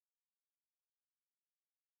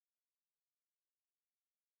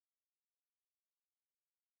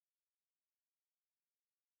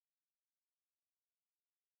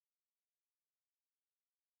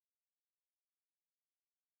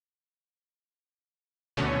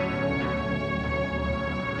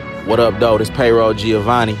What up, though? This Payroll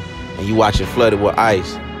Giovanni, and you watching Flooded with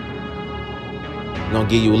Ice. Gonna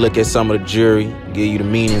give you a look at some of the jury, give you the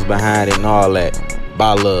meanings behind it and all that.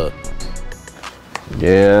 By love.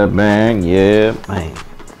 Yeah, man. Yeah, man.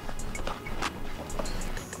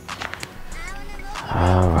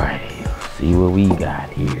 Alrighty, let's see what we got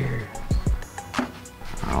here.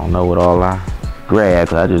 I don't know what all I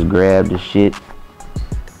grabbed. I just grabbed the shit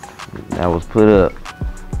that was put up.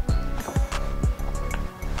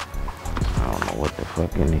 I don't know what the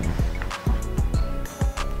fuck in here.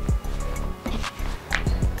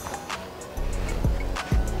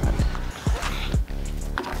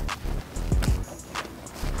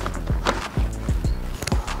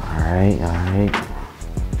 Alright.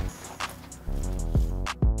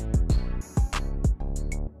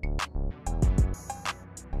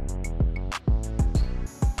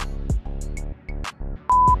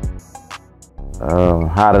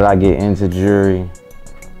 How did I get into jury?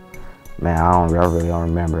 Man, I really don't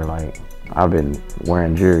remember. Like, I've been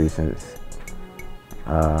wearing jury since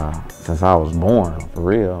I was born, for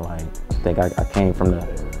real. Like, I think I came from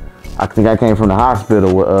the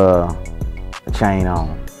hospital with a chain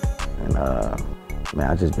on, and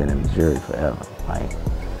man, I just been in the jury forever. Like,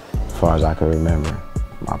 as far as I can remember,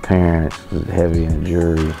 my parents was heavy in the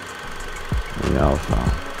jury, you know, so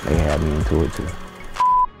they had me into it too.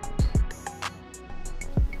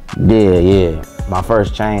 Yeah. My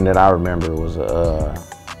first chain that I remember was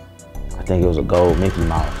I think it was a gold Mickey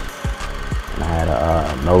Mouse. And I had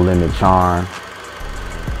a No Limit charm.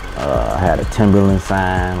 I had a Timberland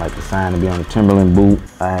sign, like the sign to be on a Timberland boot.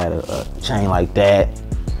 I had a chain like that.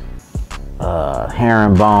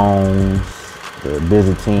 Herringbones, the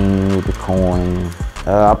Byzantine with the coin.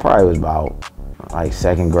 I probably was about like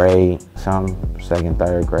second grade, second,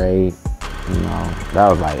 third grade. You know, that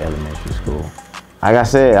was like elementary school. Like I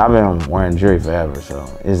said, I've been wearing jury forever, so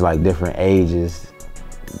it's like different ages,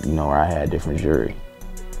 you know, where I had different jury.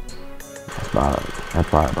 That's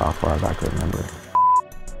probably about as far as I could remember.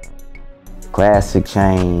 Classic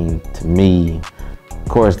chain to me, of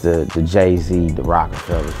course, the Jay-Z, the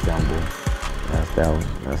Rockefeller symbol.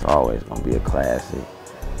 That's always gonna be a classic.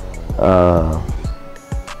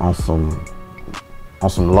 On some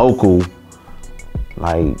local,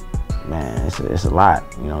 like, man, it's a lot,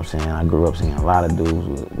 you know what I'm saying? I grew up seeing a lot of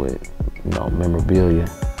dudes with you know, memorabilia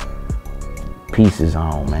pieces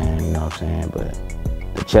on, man, you know what I'm saying? But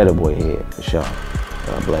the Cheddar Boy head, for sure.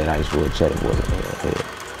 Blade Icewood Cheddar Boy head.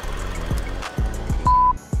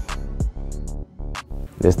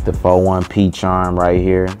 This the 41P charm right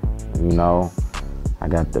here, you know. I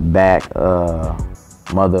got the back,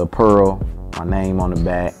 Mother of Pearl, my name on the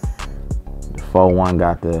back. The 41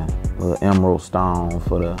 got the little emerald stone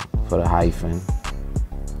for the hyphen.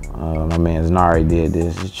 My man Znari did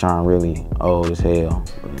this. This charm really old as hell,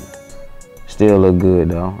 but still look good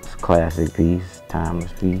though. It's a classic piece,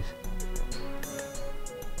 timeless piece.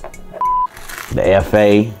 The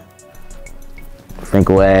FA,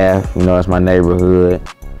 Sprinkle Ave, you know, it's my neighborhood.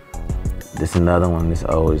 This another one that's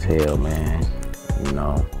old as hell, man. You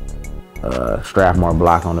know, Strathmore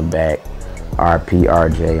Block on the back. RP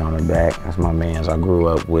RJ on the back. That's my mans I grew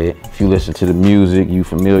up with. If you listen to the music, you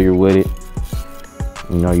familiar with it.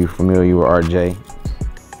 You know, you familiar with RJ.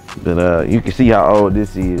 But you can see how old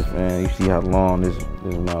this is, man. You see how long this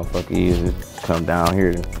motherfucker is. It's come down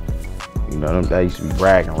here. You know, that used to be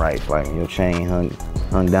bragging rights. Like, your chain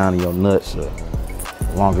hung down to your nuts. The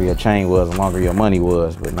longer your chain was, the longer your money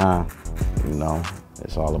was. But now, you know,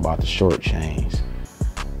 it's all about the short chains.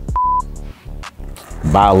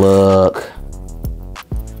 By luck.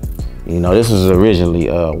 You know, this was originally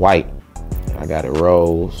white. I got it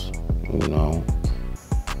rose, you know.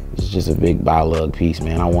 It's just a big by lug piece,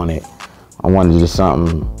 man. I wanted just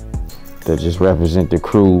something to just represent the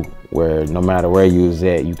crew, where no matter where you was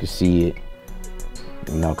at, you could see it.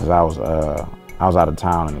 You know, cause I was out of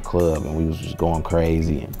town in the club and we was just going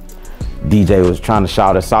crazy, and DJ was trying to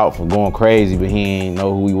shout us out for going crazy, but he ain't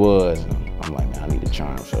know who he was. And I'm like, man, I need a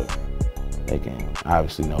charm so they can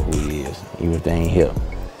obviously know who he is, even if they ain't hip.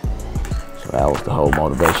 So that was the whole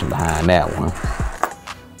motivation behind that one.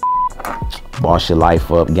 Boss Your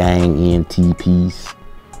Life Up Gang ENT piece.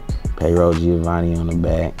 Payroll Giovanni on the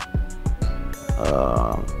back.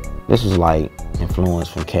 This was like influence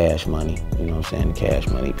from Cash Money, you know what I'm saying? The Cash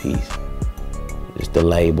Money piece. Just the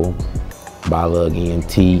label. By Lug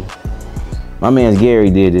ENT. My man Gary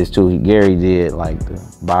did this too. Gary did like the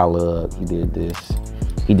By Lug. He did this.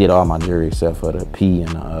 He did all my jewelry except for the P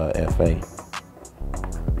and the FA.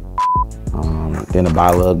 Then a By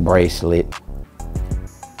Lug bracelet.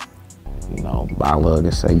 You know, By Lug,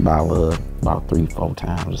 let's say By Lug about 3-4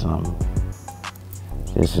 times or something.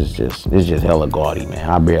 This is just hella gaudy, man.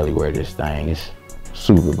 I barely wear this thing. It's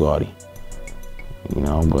super gaudy, you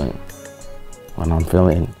know. But when I'm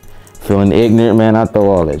feeling ignorant, man, I throw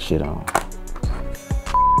all that shit on.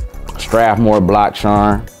 Strathmore block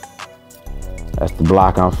charm. That's the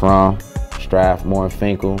block I'm from. Strathmore and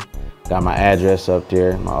Finkel. Got my address up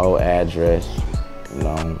there, my old address. You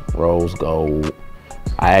know, rose gold.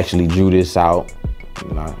 I actually drew this out.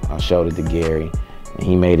 You know, I showed it to Gary, and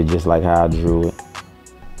he made it just like how I drew it.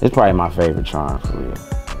 It's probably my favorite charm, for real.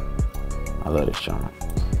 I love this charm.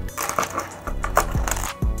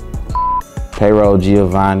 Payroll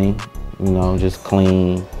Giovanni, you know, just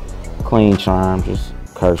clean charm, just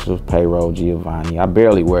cursive Payroll Giovanni. I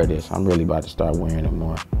barely wear this. I'm really about to start wearing it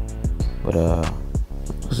more. But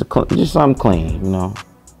just something clean, you know,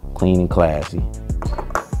 clean and classy.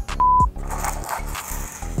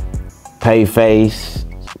 Pay face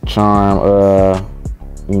charm.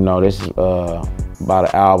 You know, this is about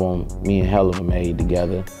an album me and Hella made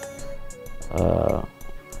together.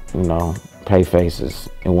 You know, Pay faces,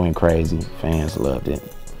 it went crazy. Fans loved it.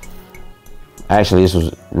 Actually, this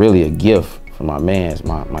was really a gift from my mans,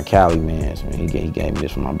 my Cali mans, man. He gave me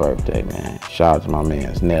this for my birthday, man. Shout out to my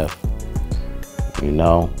mans, Neff. You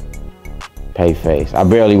know, Pay face. I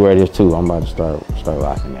barely wear this too. I'm about to start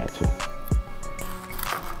rocking that too.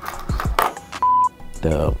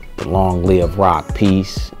 The long live rock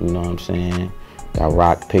piece, you know what I'm saying? Got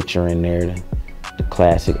rock picture in there, the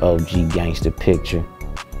classic OG gangster picture.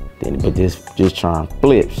 But this charm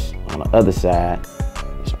flips. On the other side,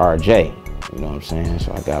 it's RJ. You know what I'm saying?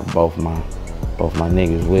 So I got both my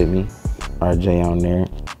niggas with me. RJ on there,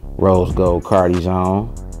 rose gold Cardi's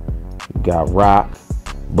on. Got rock,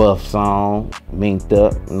 buffs on, minked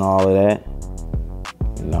up, and all of that.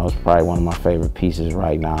 You know, it's probably one of my favorite pieces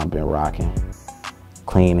right now. I've been rocking.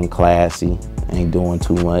 Clean and classy. Ain't doing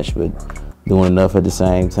too much, but doing enough at the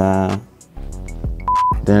same time.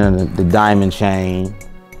 Then the diamond chain.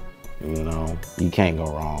 You know, you can't go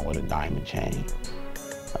wrong with a diamond chain.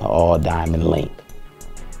 All diamond link.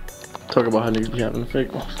 Talk about how niggas be having the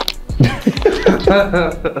fake ones.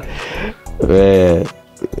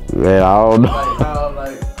 Man, I don't know. Like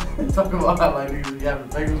how, talk about how niggas be having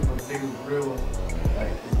the fake ones, but the niggas real ones,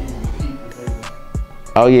 it's easy to keep the fake ones.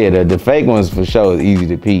 Oh yeah, the fake ones for sure is easy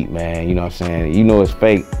to peep, man. You know what I'm saying? You know it's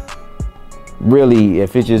fake. Really,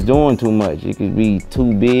 if it's just doing too much, it could be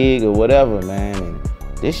too big or whatever, man. And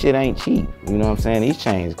this shit ain't cheap. You know what I'm saying? These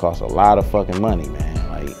chains cost a lot of fucking money, man.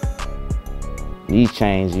 Like, these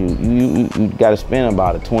chains, you gotta spend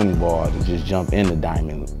about a 20 bars to just jump in the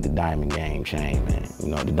diamond game chain, man. You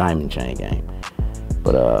know, the diamond chain game.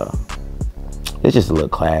 But it's just a little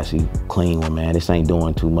classy, clean one, man. This ain't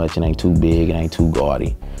doing too much. It ain't too big. It ain't too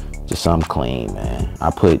gaudy. Just something clean, man.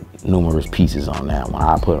 I put numerous pieces on that one.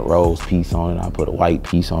 I put a rose piece on it. I put a white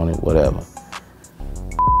piece on it, whatever.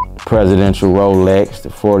 Presidential Rolex, the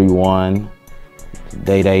 41,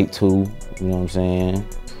 date 82, you know what I'm saying?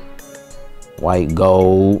 White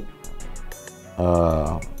gold.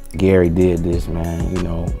 Gary did this, man, you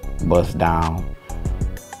know, bust down.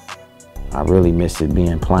 I really miss it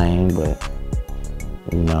being plain, but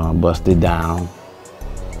you know, I busted down.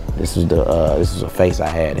 This was a face I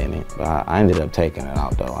had in it, but I ended up taking it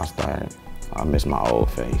out though. I miss my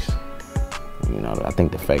old face. You know, I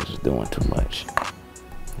think the face was doing too much.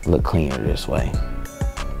 Look cleaner this way.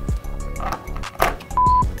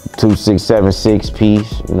 2676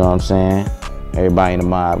 piece, you know what I'm saying? Everybody in the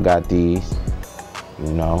mob got these,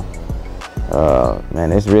 you know.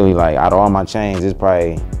 Man, it's really like, out of all my chains, it's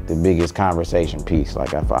probably the biggest conversation piece.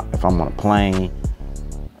 Like if I'm on a plane,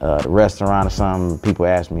 the restaurant or something, people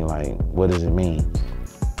ask me like, what does it mean?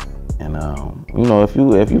 And you know, if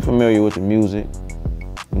you familiar with the music,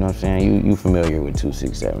 you know what I'm saying, you familiar with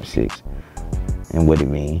 2676 and what it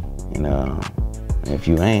mean. And if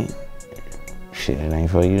you ain't, shit, it ain't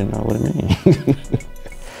for you to know what it mean.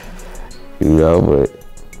 You know, but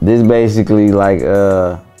this basically like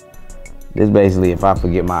if I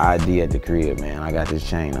forget my ID at the crib, man, I got this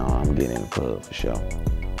chain on, I'm getting in the club for sure.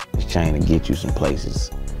 This chain to get you some places,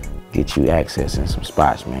 get you accessing some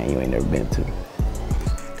spots, man, you ain't never been to.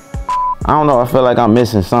 I don't know, I feel like I'm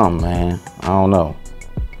missing something, man. I don't know.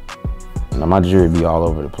 You know, my jewelry be all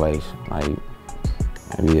over the place. Like,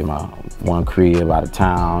 maybe in my one crib out of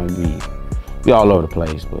town, be all over the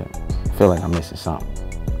place, but I feel like I'm missing something.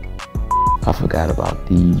 I forgot about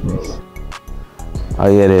these. Oh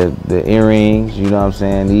yeah, the earrings, you know what I'm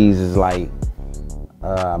saying? These is like,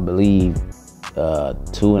 I believe,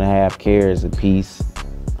 2.5 carats a piece.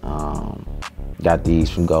 Got these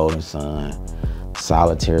from Golden Sun.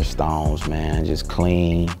 Solitaire stones, man, just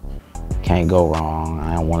clean. can't go wrong.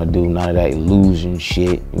 I don't want to do none of that illusion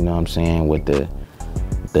shit, you know what I'm saying, with the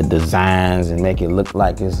designs and make it look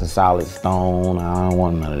like it's a solid stone. I don't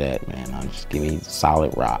want none of that, man. I'll just give me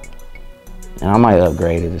solid rock. And I might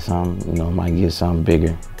upgrade it to something, you know, might get something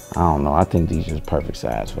bigger. I don't know. I think these are perfect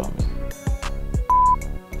size for me.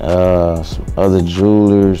 Some other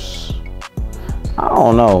jewelers. I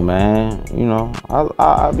don't know, man. You know,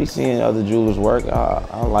 I be seeing other jewelers work.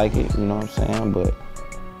 I like it, you know what I'm saying? But,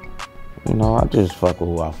 you know, I just fuck with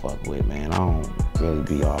who I fuck with, man. I don't really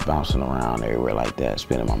be all bouncing around everywhere like that,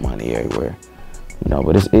 spending my money everywhere. You know,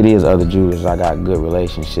 but it is other jewelers I got good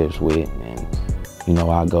relationships with, and, you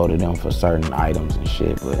know, I go to them for certain items and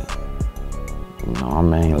shit, but, you know, I'm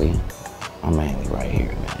mainly right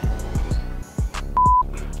here, man.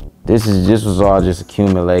 This was all just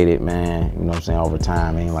accumulated, man. You know what I'm saying, over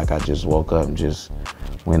time. Ain't like I just woke up and just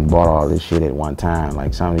went and bought all this shit at one time.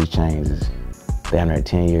 Like, some of these chains is damn near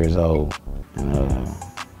 10 years old. And,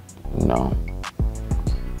 you know,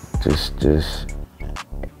 just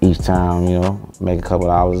each time, you know, make a couple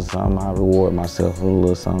dollars or something, I reward myself with a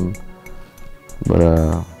little something.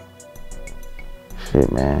 But,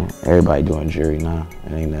 shit, man, everybody doing jewelry now.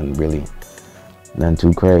 It ain't nothing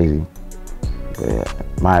too crazy.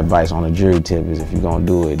 But my advice on the jewelry tip is, if you're gonna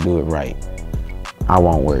do it right. I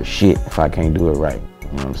won't wear shit if I can't do it right. You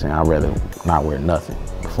know what I'm saying? I'd rather not wear nothing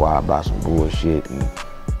before I buy some bullshit and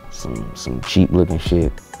some cheap looking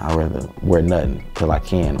shit. I'd rather wear nothing till I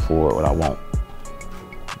can afford what I want.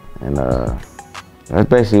 And that's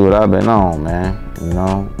basically what I've been on, man. You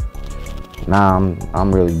know? Now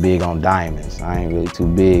I'm really big on diamonds. I ain't really too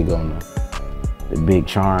big on the big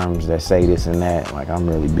charms that say this and that. Like, I'm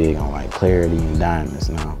really big on like clarity and diamonds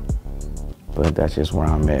now. But that's just where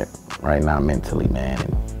I'm at right now mentally, man,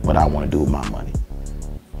 and what I want to do with my money.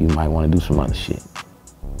 You might want to do some other shit.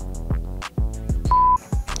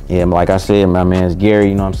 Yeah, like I said, my man's Gary,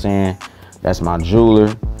 you know what I'm saying? That's my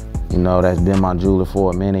jeweler. You know, that's been my jeweler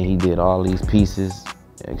for a minute. He did all these pieces,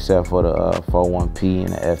 except for the 41P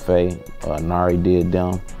and the FA. Nari did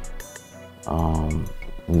them.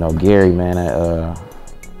 You know, Gary, man,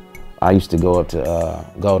 I used to go up to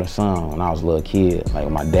Golden Sun when I was a little kid. Like,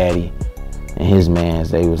 my daddy and his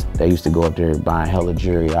mans, they used to go up there buying hella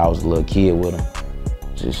jewelry. I was a little kid with them.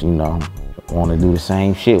 Just, you know, want to do the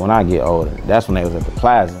same shit when I get older. That's when they was at the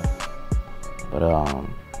plaza. But,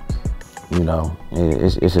 you know,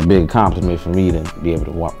 it's a big accomplishment for me to be able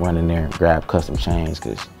to run in there and grab custom chains,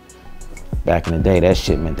 because back in the day, that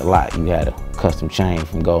shit meant a lot. You had a custom chain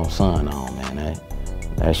from Golden Sun on, man.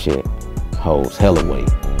 That shit holds hella weight.